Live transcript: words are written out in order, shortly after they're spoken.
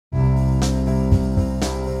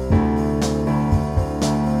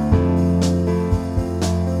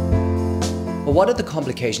But what are the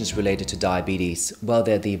complications related to diabetes? Well,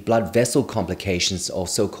 they're the blood vessel complications or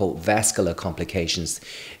so-called vascular complications.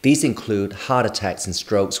 These include heart attacks and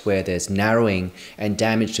strokes where there's narrowing and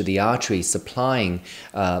damage to the arteries supplying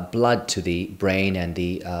blood to the brain and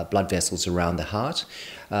the blood vessels around the heart.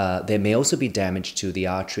 There may also be damage to the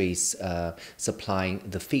arteries supplying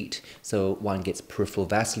the feet. So one gets peripheral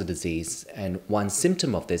vascular disease, and one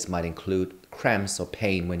symptom of this might include cramps or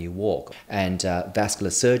pain when you walk. And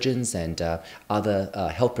vascular surgeons and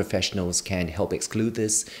other health professionals can help exclude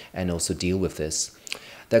this and also deal with this.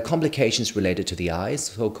 There are complications related to the eyes,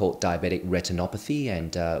 so-called diabetic retinopathy,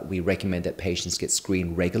 and we recommend that patients get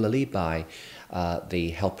screened regularly by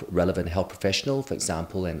the relevant health professional, for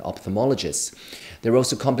example, an ophthalmologist. There are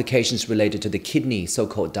also complications related to the kidney,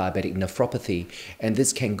 so-called diabetic nephropathy, and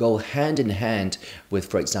this can go hand in hand with,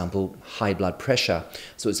 for example, high blood pressure.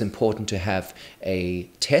 So it's important to have a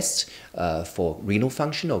test for renal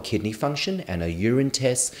function or kidney function and a urine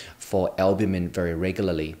test for albumin very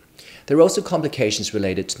regularly. There are also complications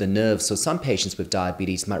related to the nerves. So some patients with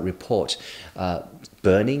diabetes might report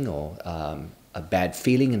burning or a bad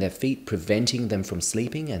feeling in their feet, preventing them from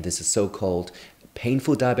sleeping, and this is so-called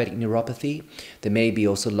painful diabetic neuropathy. There may be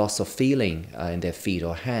also loss of feeling in their feet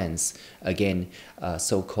or hands, again,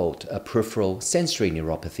 so-called peripheral sensory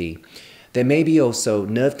neuropathy. There may be also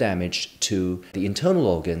nerve damage to the internal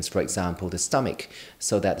organs, for example, the stomach,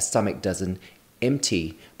 so that the stomach doesn't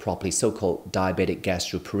empty properly, so-called diabetic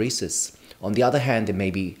gastroparesis. On the other hand, there may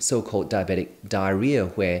be so-called diabetic diarrhea,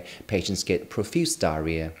 where patients get profuse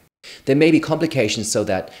diarrhea. There may be complications so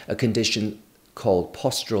that a condition called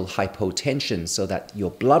postural hypotension, so that your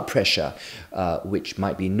blood pressure, which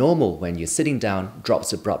might be normal when you're sitting down,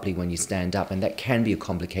 drops abruptly when you stand up, and that can be a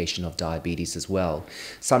complication of diabetes as well.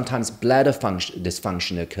 Sometimes bladder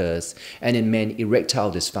dysfunction occurs, and in men, erectile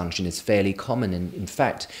dysfunction is fairly common, and in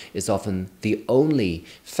fact is often the only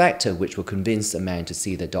factor which will convince a man to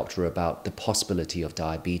see the doctor about the possibility of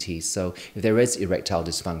diabetes. So if there is erectile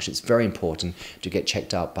dysfunction, it's very important to get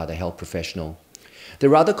checked out by the health professional. There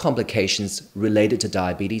are other complications related to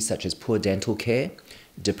diabetes, such as poor dental care,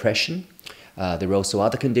 depression. There are also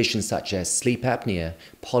other conditions such as sleep apnea,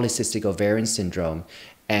 polycystic ovarian syndrome,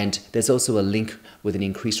 and there's also a link with an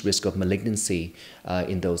increased risk of malignancy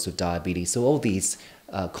in those with diabetes. So all these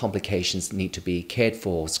complications need to be cared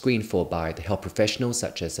for, screened for by the health professionals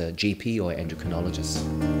such as a GP or endocrinologist.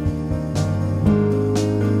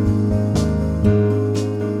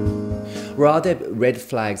 Are there red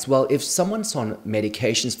flags? Well, if someone's on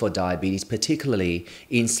medications for diabetes, particularly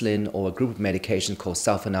insulin or a group of medications called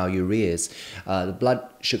sulfonylureas, the blood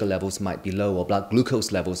sugar levels might be low or blood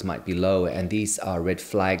glucose levels might be low, and these are red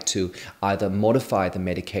flag to either modify the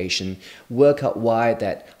medication, work out why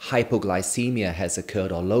that hypoglycemia has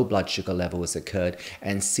occurred or low blood sugar level has occurred,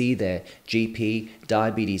 and see their GP,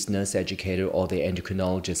 diabetes nurse educator, or their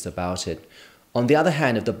endocrinologist about it. On the other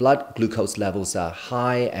hand, if the blood glucose levels are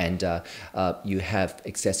high and you have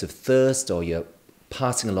excessive thirst or you're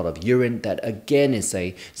passing a lot of urine, that again is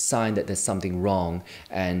a sign that there's something wrong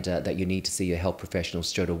and that you need to see your health professional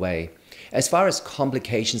straight away. As far as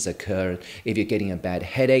complications occur, if you're getting a bad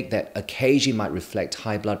headache, that occasionally might reflect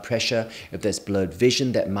high blood pressure. If there's blurred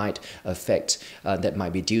vision, that might affect, that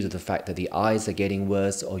might be due to the fact that the eyes are getting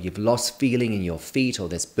worse, or you've lost feeling in your feet, or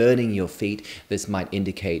there's burning in your feet. This might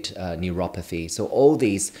indicate neuropathy. So all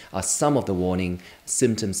these are some of the warning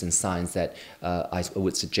symptoms and signs that I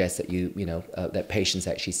would suggest that that patients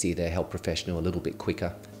actually see their health professional a little bit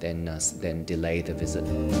quicker than delay the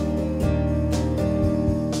visit.